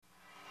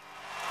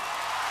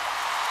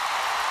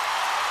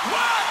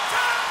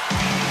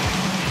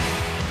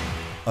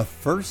A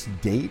first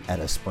date at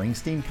a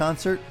Springsteen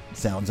concert?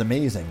 Sounds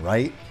amazing,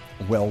 right?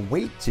 Well,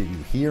 wait till you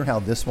hear how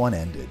this one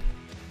ended.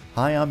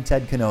 Hi, I'm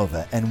Ted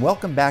Canova, and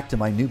welcome back to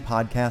my new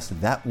podcast,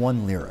 That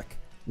One Lyric,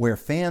 where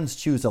fans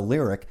choose a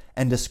lyric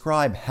and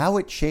describe how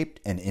it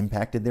shaped and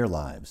impacted their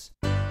lives.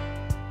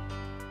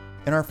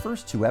 In our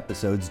first two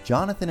episodes,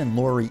 Jonathan and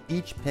Lori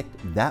each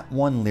picked that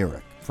one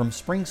lyric from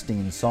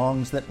Springsteen's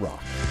Songs That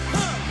Rock.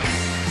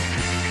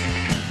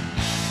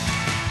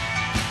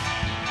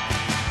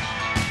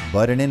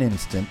 But in an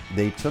instant,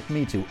 they took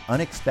me to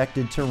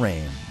unexpected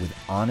terrain with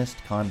honest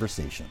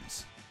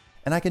conversations.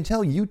 And I can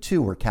tell you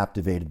too were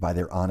captivated by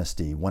their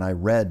honesty when I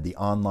read the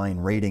online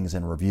ratings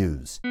and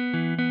reviews.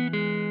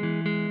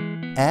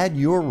 Add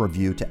your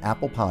review to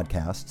Apple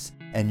Podcasts,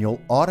 and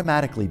you'll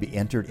automatically be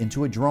entered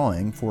into a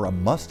drawing for a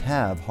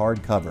must-have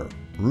hardcover,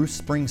 Bruce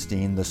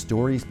Springsteen, The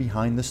Stories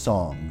Behind the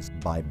Songs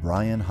by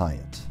Brian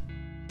Hiatt.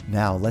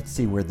 Now let's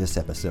see where this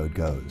episode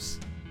goes.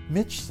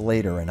 Mitch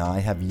Slater and I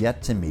have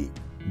yet to meet,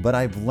 but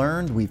I've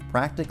learned we've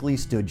practically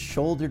stood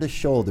shoulder to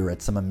shoulder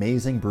at some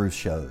amazing Bruce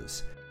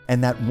shows.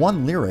 And that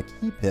one lyric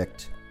he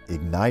picked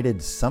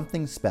ignited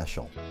something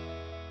special.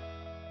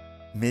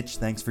 Mitch,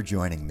 thanks for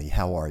joining me.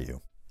 How are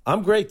you?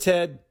 I'm great,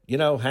 Ted.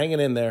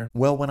 Hanging in there.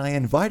 Well, when I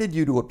invited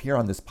you to appear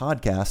on this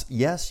podcast,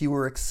 yes, you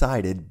were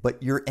excited,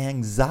 but your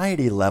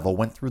anxiety level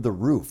went through the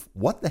roof.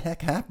 What the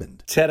heck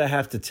happened? Ted, I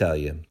have to tell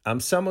you, I'm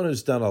someone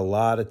who's done a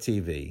lot of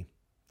TV,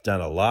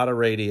 done a lot of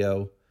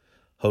radio,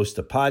 host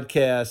a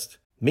podcast.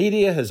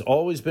 Media has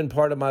always been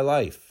part of my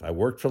life. I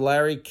worked for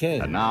Larry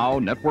King. And now,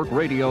 Network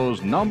Radio's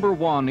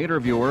 #1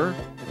 interviewer,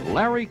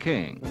 Larry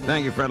King.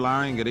 Thank you, Fred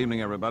Larry, and good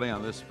evening, everybody,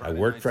 on this Friday I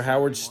worked night. for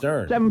Howard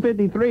Stern.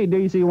 753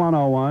 DC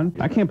 101.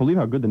 I can't believe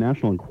how good the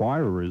National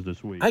Enquirer is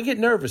this week. I get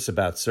nervous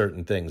about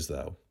certain things,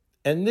 though.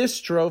 And this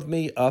drove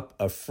me up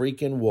a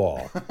freaking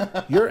wall.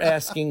 You're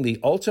asking the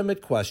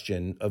ultimate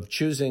question of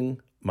choosing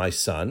my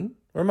son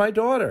or my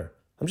daughter.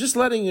 I'm just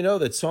letting you know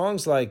that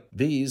songs like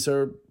these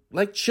are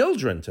like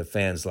children to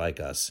fans like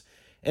us.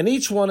 And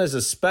each one has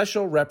a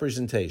special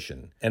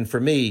representation. And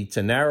for me,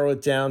 to narrow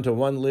it down to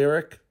one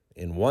lyric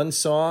in one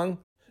song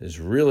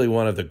is really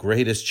one of the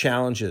greatest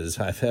challenges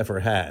I've ever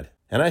had.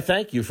 And I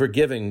thank you for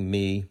giving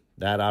me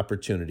that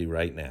opportunity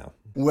right now.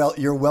 Well,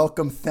 you're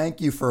welcome.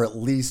 Thank you for at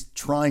least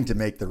trying to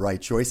make the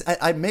right choice.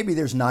 Maybe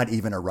there's not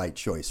even a right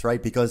choice,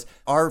 right? Because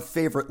our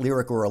favorite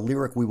lyric or a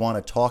lyric we want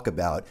to talk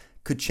about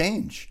could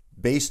change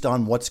based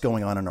on what's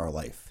going on in our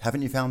life.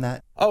 Haven't you found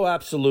that? Oh,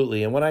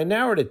 absolutely. And when I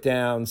narrowed it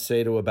down,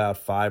 say to about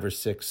 5 or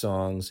 6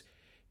 songs,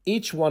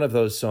 each one of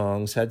those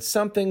songs had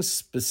something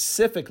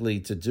specifically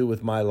to do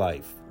with my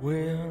life.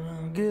 When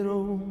I get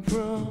home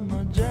from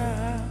my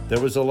job. There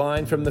was a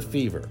line from The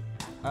Fever,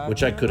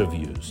 which I could have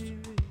used.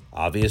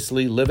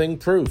 Obviously, Living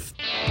Proof.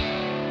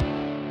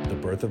 The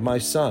Birth of My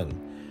Son.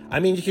 I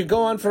mean, you could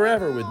go on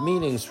forever with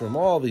meanings from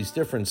all these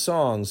different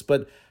songs,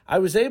 but I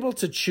was able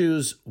to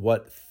choose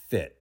what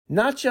fit.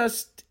 Not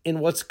just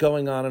in what's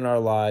going on in our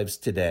lives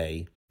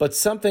today, but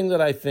something that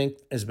I think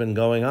has been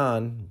going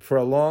on for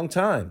a long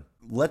time.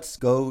 Let's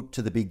go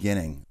to the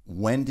beginning.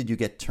 When did you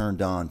get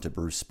turned on to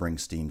Bruce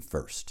Springsteen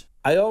first?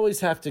 I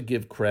always have to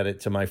give credit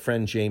to my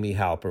friend Jamie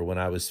Halper when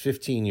I was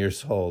 15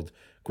 years old,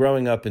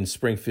 growing up in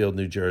Springfield,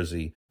 New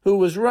Jersey, who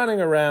was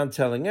running around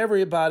telling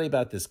everybody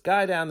about this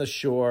guy down the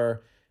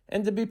shore.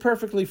 And to be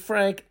perfectly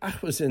frank, I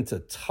was into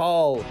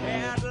Tull,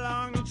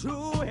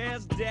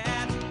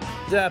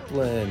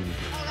 Zeppelin,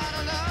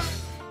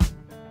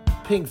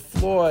 Pink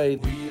Floyd.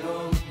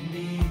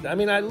 I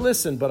mean, I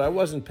listened, but I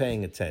wasn't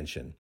paying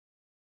attention.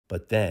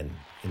 But then,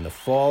 in the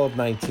fall of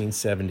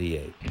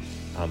 1978,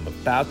 I'm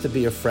about to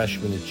be a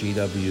freshman at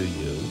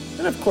GWU,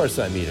 and of course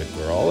I meet a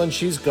girl, and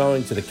she's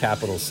going to the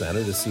Capitol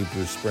Center to see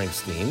Bruce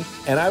Springsteen,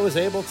 and I was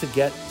able to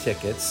get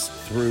tickets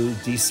through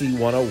DC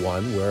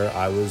 101, where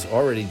I was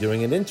already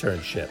doing an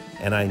internship,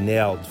 and I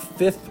nailed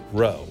 5th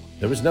row.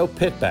 There was no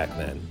pit back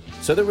then,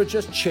 so there were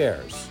just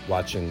chairs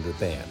watching the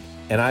band.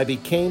 And I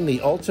became the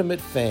ultimate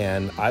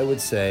fan, I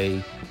would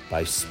say,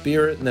 by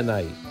Spirit in the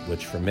Night,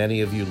 which for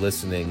many of you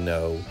listening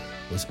know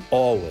was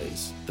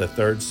always the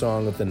third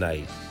song of the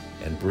night,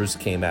 and Bruce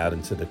came out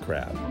into the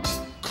crowd.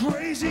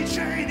 Crazy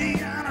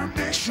Cheney on a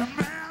mission,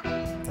 man.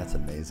 That's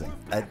amazing.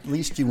 At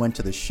least you went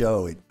to the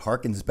show. It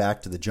harkens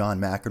back to the John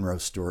McEnroe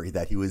story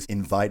that he was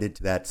invited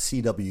to that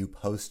CW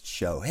Post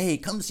show. Hey,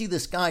 come see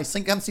this guy.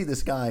 Come see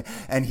this guy.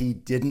 And he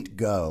didn't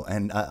go.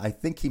 And I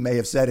think he may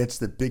have said it's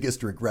the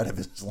biggest regret of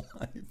his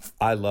life.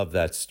 I love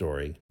that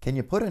story. Can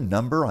you put a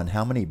number on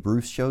how many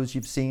Bruce shows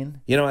you've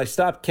seen? I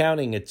stopped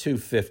counting at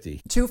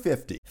 250.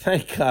 250.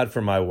 Thank God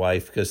for my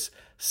wife, because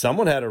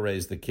someone had to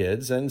raise the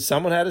kids and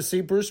someone had to see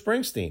Bruce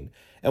Springsteen.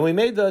 And we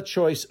made the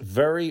choice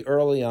very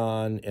early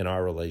on in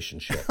our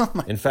relationship.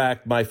 In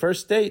fact, my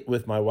first date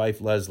with my wife,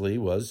 Leslie,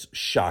 was,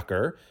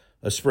 shocker,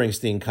 a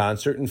Springsteen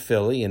concert in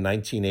Philly in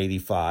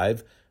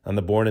 1985 on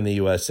the Born in the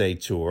USA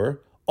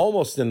tour,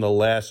 almost in the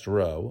last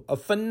row, a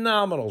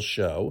phenomenal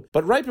show.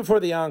 But right before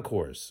the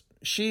encores,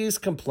 she's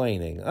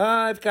complaining.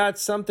 I've got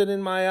something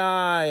in my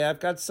eye. I've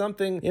got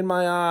something in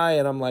my eye.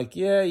 And I'm like,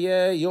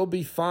 yeah, you'll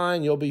be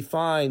fine. You'll be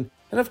fine.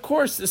 And of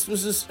course, this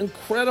was this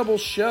incredible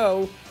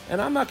show,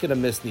 and I'm not going to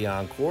miss the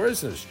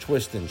encores. There's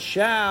Twist and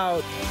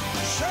Shout,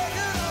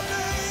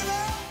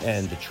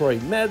 and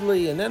Detroit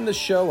Medley, and then the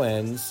show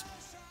ends,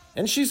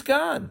 and she's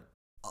gone.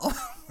 Oh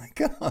my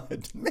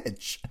God,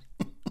 Mitch.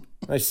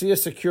 I see a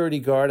security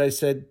guard. I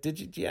said, do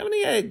you have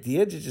any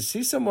idea? Did you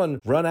see someone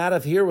run out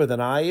of here with an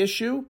eye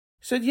issue?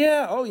 He said,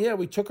 yeah. Oh, yeah,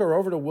 we took her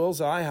over to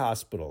Will's Eye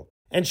Hospital.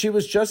 And she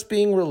was just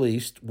being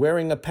released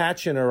wearing a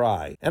patch in her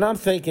eye. And I'm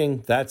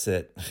thinking, that's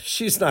it.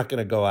 She's not going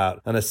to go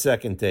out on a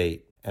second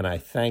date. And I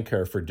thank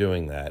her for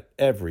doing that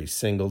every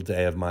single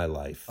day of my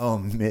life. Oh,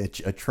 Mitch,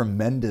 a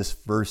tremendous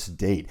first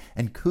date.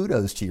 And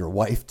kudos to your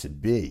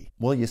wife-to-be.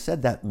 Well, you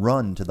said that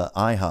run to the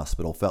eye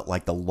hospital felt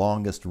like the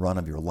longest run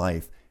of your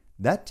life.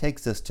 That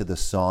takes us to the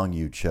song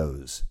you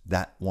chose,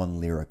 that one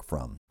lyric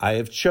from. I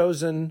have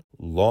chosen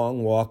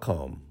Long Walk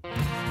Home.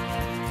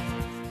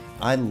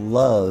 I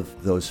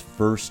love those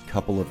first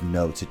couple of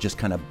notes. It just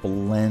kind of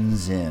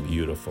blends in.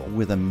 Beautiful.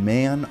 With a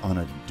man on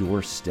a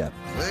doorstep.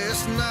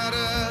 Last night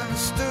I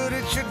stood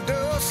at your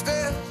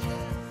doorstep.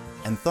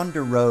 And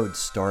Thunder Road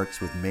starts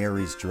with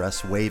Mary's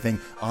dress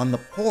waving on the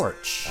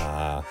porch.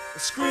 The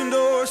screen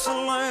door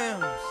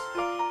slams.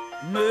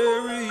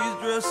 Mary's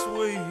dress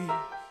waves.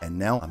 And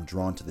now I'm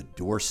drawn to the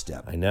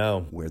doorstep. I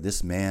know. Where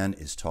this man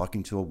is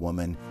talking to a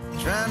woman.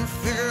 Trying to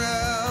figure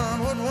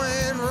out what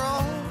went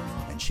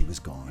wrong. And she was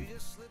gone.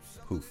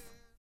 Poof.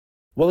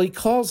 Well, he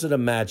calls it a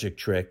magic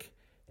trick,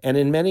 and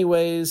in many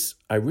ways,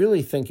 I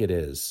really think it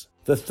is.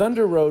 The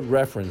Thunder Road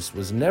reference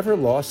was never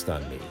lost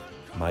on me.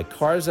 My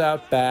car's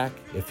out back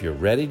if you're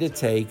ready to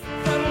take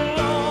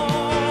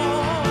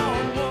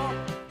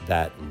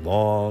that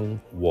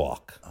long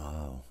walk.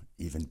 Oh,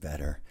 even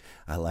better.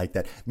 I like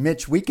that.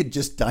 Mitch, we could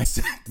just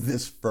dissect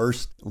this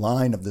first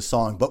line of the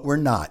song, but we're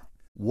not.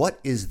 What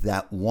is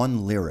that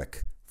one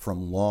lyric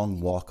from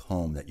Long Walk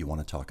Home that you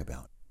want to talk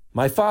about?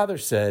 My father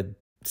said,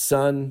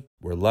 son,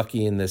 we're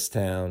lucky in this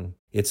town.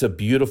 It's a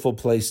beautiful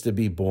place to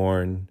be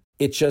born.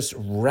 It just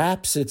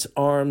wraps its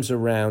arms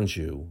around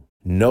you.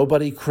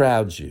 Nobody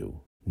crowds you.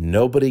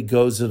 Nobody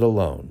goes it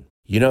alone.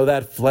 You know,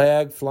 that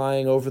flag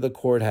flying over the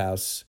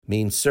courthouse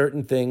means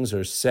certain things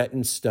are set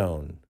in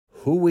stone.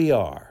 Who we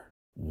are,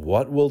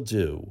 what we'll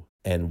do,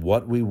 and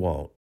what we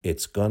won't.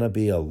 It's gonna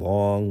be a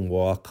long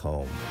walk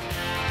home.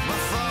 My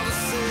father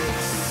said,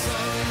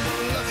 son,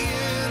 we're lucky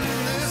in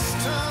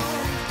this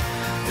town.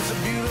 It's a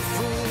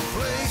beautiful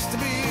place to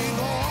be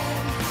born.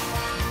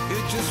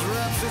 It just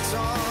wraps its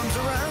arms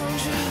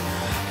around you.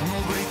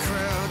 Nobody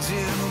crowds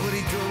you,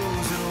 nobody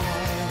goes it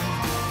alone.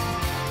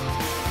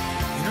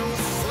 You know,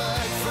 the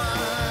flag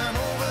flying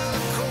over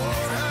the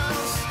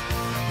courthouse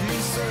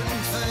means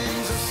certain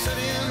things are set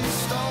in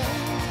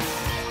stone.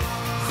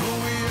 Who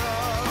we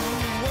are,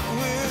 what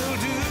we'll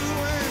do,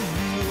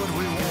 and what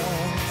we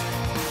won't.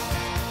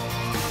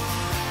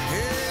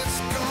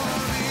 It's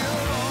gonna be a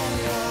long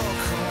walk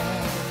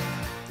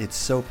home. It's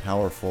so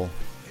powerful.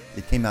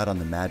 It came out on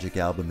the Magic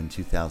album in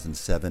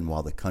 2007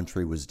 while the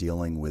country was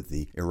dealing with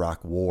the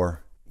Iraq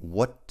War.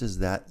 What does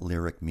that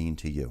lyric mean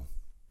to you?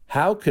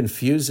 How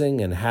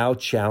confusing and how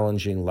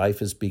challenging life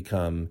has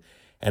become,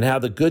 and how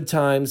the good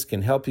times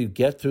can help you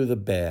get through the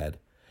bad.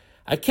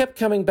 I kept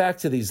coming back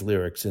to these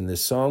lyrics in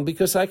this song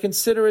because I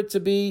consider it to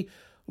be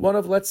one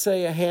of, let's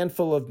say, a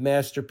handful of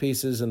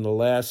masterpieces in the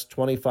last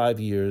 25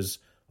 years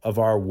of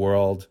our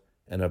world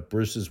and of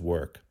Bruce's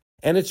work.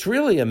 And it's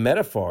really a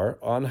metaphor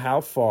on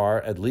how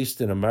far, at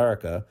least in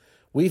America,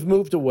 we've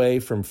moved away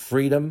from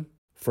freedom,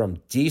 from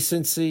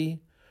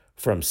decency,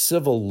 from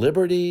civil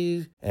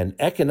liberty and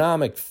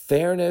economic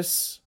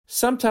fairness.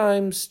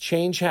 Sometimes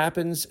change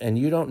happens and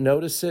you don't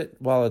notice it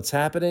while it's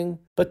happening,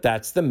 but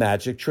that's the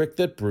magic trick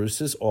that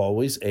Bruce is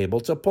always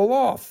able to pull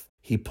off.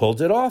 He pulled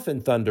it off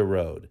in Thunder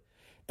Road,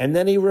 and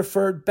then he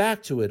referred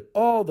back to it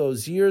all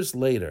those years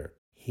later.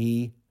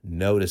 He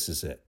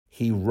notices it.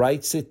 He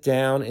writes it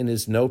down in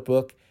his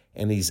notebook,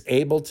 and he's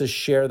able to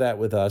share that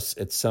with us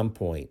at some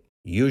point,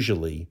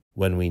 usually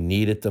when we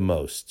need it the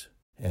most.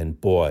 And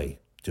boy,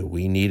 do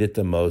we need it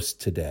the most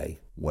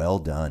today. Well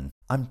done.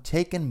 I'm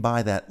taken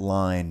by that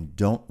line,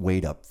 don't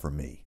wait up for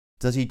me.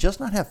 Does he just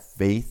not have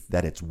faith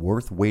that it's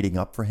worth waiting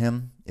up for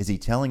him? Is he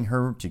telling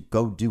her to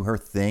go do her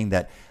thing,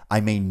 that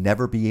I may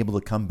never be able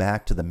to come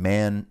back to the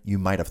man you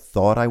might have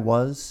thought I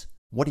was?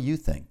 What do you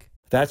think?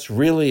 That's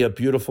really a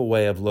beautiful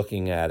way of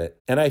looking at it,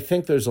 and I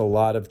think there's a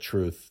lot of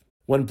truth.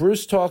 When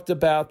Bruce talked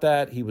about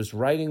that, he was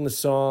writing the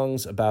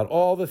songs about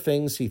all the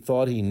things he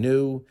thought he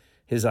knew,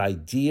 his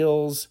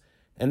ideals,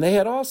 and they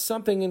had all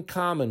something in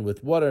common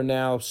with what are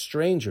now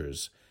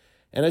strangers.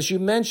 And as you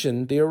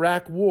mentioned, the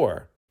Iraq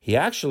War. He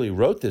actually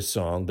wrote this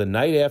song the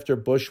night after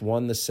Bush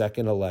won the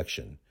second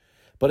election.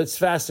 But it's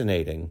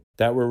fascinating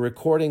that we're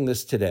recording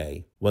this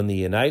today when the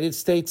United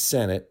States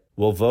Senate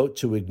will vote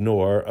to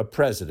ignore a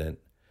president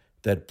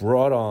that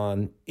brought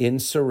on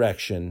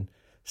insurrection,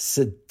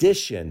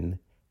 sedition,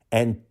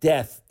 and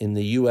death in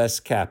the U.S.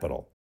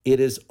 Capitol. It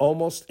is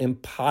almost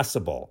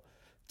impossible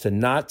to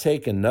not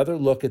take another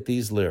look at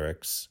these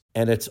lyrics,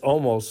 and it's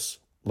almost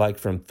like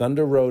from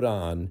Thunder Road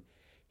on,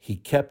 he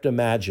kept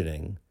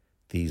imagining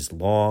these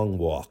long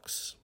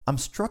walks. I'm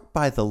struck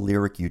by the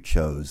lyric you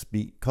chose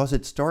because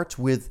it starts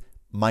with,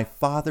 "My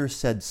father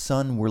said,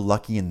 son, we're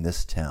lucky in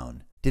this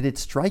town." Did it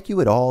strike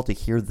you at all to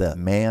hear the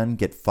man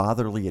get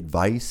fatherly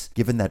advice,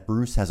 given that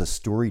Bruce has a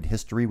storied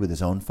history with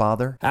his own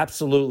father?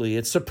 Absolutely.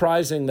 It's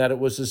surprising that it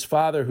was his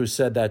father who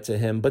said that to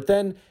him, but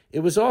then it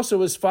was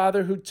also his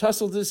father who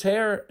tousled his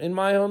hair in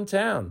my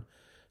hometown.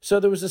 So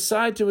there was a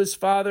side to his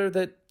father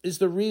that is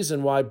the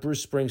reason why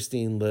Bruce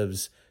Springsteen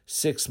lives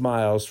 6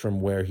 miles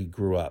from where he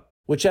grew up,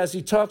 which, as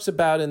he talks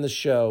about in the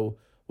show,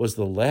 was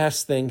the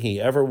last thing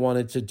he ever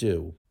wanted to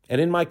do.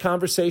 And in my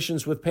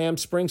conversations with Pam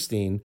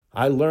Springsteen,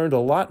 I learned a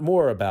lot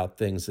more about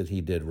things that he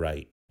did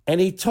right.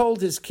 And he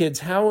told his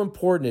kids how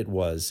important it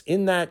was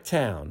in that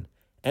town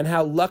and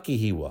how lucky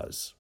he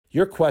was.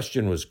 Your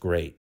question was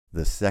great.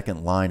 The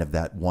second line of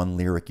that one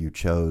lyric you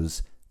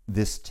chose,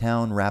 "This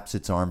town wraps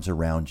its arms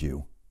around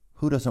you."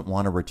 Who doesn't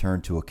want to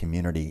return to a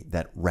community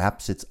that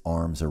wraps its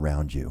arms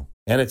around you?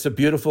 And it's a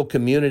beautiful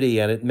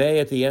community, and it may,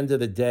 at the end of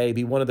the day,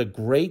 be one of the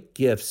great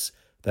gifts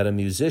that a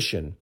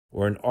musician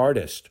or an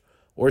artist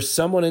or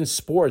someone in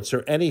sports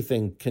or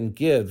anything can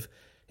give,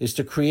 is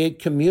to create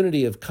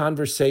community of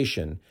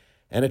conversation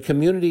and a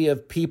community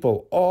of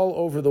people all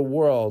over the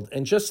world.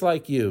 And just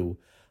like you,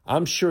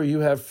 I'm sure you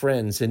have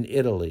friends in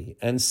Italy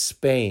and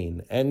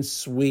Spain and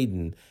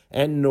Sweden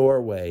and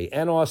Norway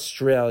and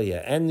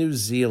Australia and New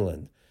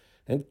Zealand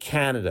and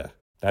Canada.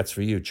 That's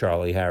for you,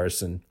 Charlie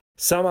Harrison.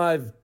 Some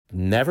I've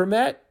never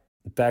met.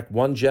 In fact,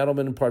 one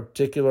gentleman in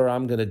particular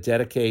I'm going to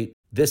dedicate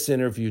this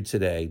interview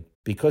today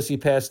because he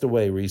passed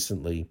away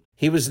recently.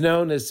 He was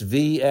known as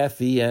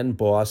VFEN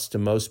Boss to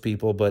most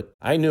people, but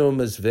I knew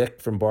him as Vic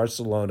from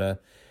Barcelona,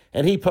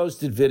 and he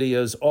posted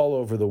videos all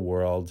over the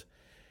world.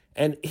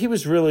 And he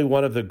was really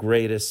one of the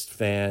greatest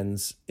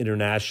fans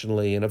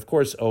internationally, and of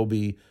course,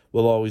 Obi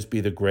will always be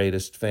the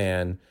greatest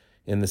fan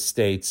in the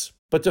States.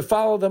 But to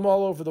follow them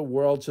all over the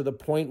world to the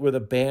point where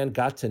the band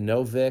got to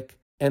know Vic,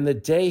 and the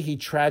day he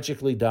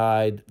tragically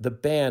died, the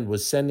band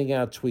was sending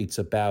out tweets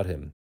about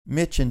him.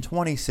 Mitch, in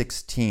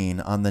 2016,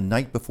 on the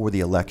night before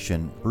the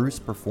election, Bruce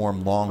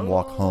performed Long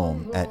Walk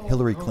Home at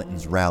Hillary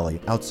Clinton's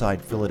rally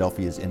outside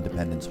Philadelphia's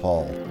Independence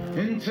Hall.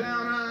 In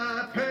town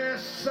I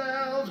pass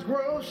Sal's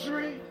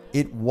grocery.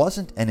 It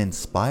wasn't an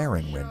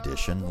inspiring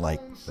rendition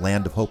like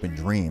Land of Hope and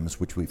Dreams,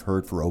 which we've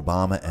heard for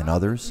Obama and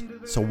others.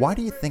 So why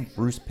do you think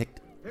Bruce picked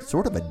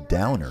sort of a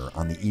downer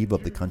on the eve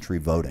of the country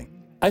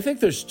voting? I think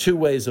there's two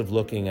ways of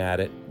looking at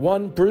it.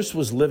 One, Bruce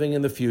was living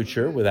in the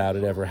future without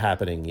it ever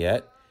happening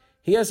yet.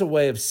 He has a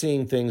way of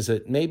seeing things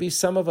that maybe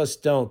some of us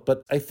don't,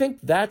 but I think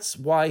that's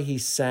why he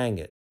sang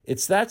it.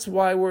 That's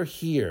why we're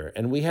here,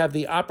 and we have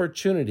the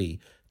opportunity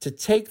to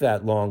take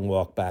that long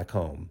walk back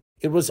home.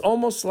 It was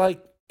almost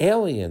like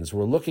aliens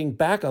were looking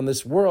back on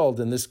this world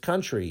and this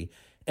country,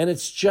 and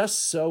it's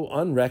just so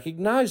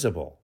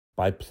unrecognizable.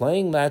 By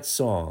playing that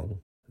song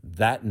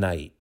that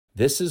night,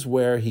 this is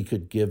where he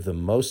could give the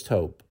most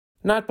hope,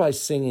 not by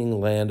singing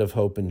Land of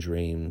Hope and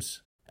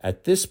Dreams.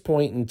 At this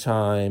point in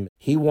time,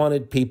 he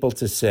wanted people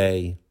to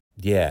say,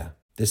 yeah,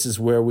 this is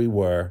where we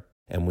were,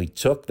 and we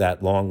took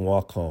that long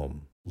walk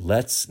home.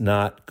 Let's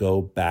not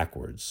go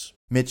backwards.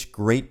 Mitch,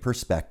 great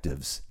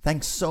perspectives.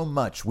 Thanks so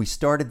much. We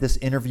started this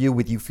interview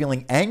with you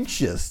feeling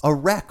anxious, a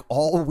wreck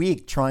all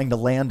week trying to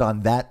land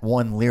on that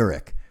one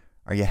lyric.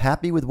 Are you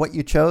happy with what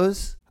you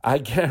chose? I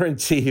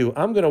guarantee you,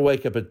 I'm going to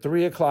wake up at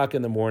 3 o'clock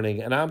in the morning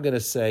and I'm going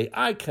to say,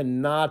 I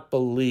cannot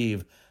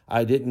believe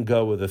I didn't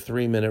go with a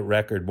 3-minute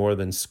record more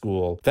than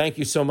school. Thank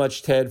you so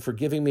much, Ted, for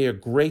giving me a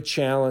great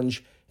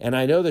challenge. And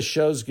I know the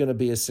show's going to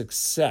be a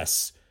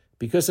success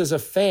because as a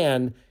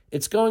fan,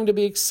 it's going to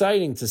be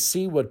exciting to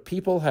see what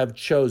people have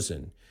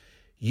chosen.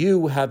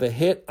 You have a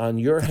hit on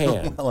your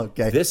hand. Well,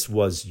 okay. This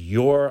was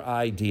your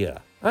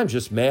idea. I'm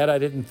just mad I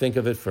didn't think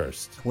of it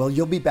first. Well,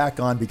 you'll be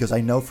back on because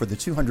I know for the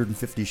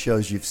 250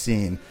 shows you've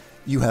seen,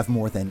 you have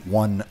more than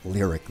one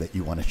lyric that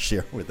you want to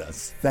share with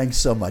us. Thanks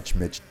so much,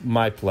 Mitch.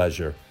 My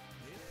pleasure.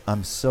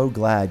 I'm so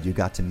glad you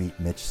got to meet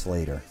Mitch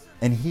Slater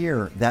and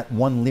hear that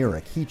one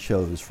lyric he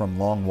chose from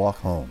Long Walk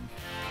Home.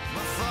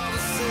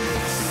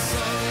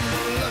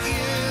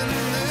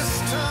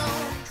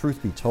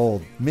 Truth be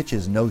told, Mitch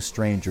is no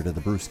stranger to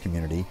the Bruce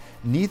community.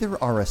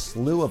 Neither are a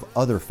slew of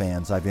other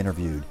fans I've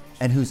interviewed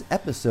and whose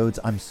episodes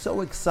I'm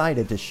so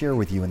excited to share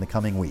with you in the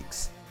coming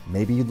weeks.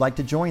 Maybe you'd like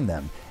to join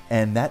them,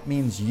 and that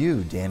means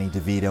you, Danny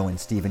DeVito and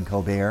Stephen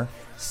Colbert.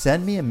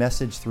 Send me a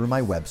message through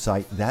my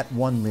website,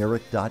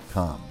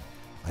 thatonelyric.com.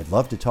 I'd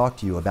love to talk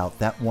to you about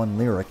that one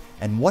lyric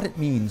and what it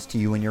means to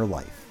you in your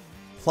life.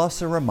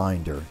 Plus a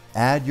reminder,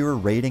 add your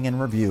rating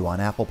and review on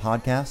Apple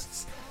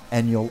Podcasts,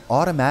 and you'll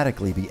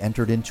automatically be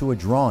entered into a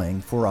drawing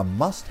for a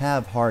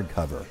must-have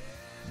hardcover,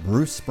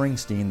 Bruce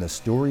Springsteen, The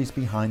Stories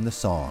Behind the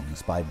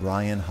Songs by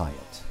Brian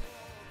Hiatt.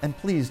 And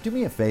please do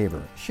me a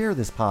favor, share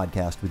this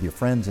podcast with your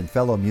friends and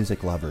fellow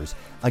music lovers.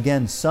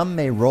 Again, some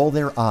may roll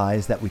their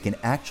eyes that we can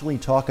actually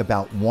talk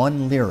about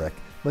one lyric,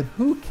 but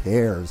who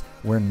cares?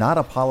 We're not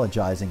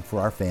apologizing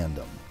for our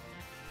fandom.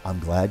 I'm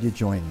glad you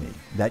joined me,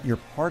 that you're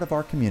part of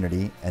our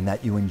community, and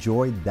that you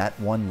enjoyed that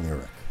one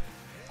lyric.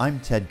 I'm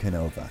Ted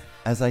Canova.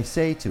 As I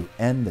say to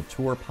end the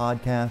tour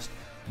podcast,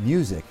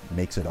 music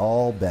makes it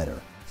all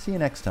better. See you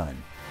next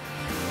time.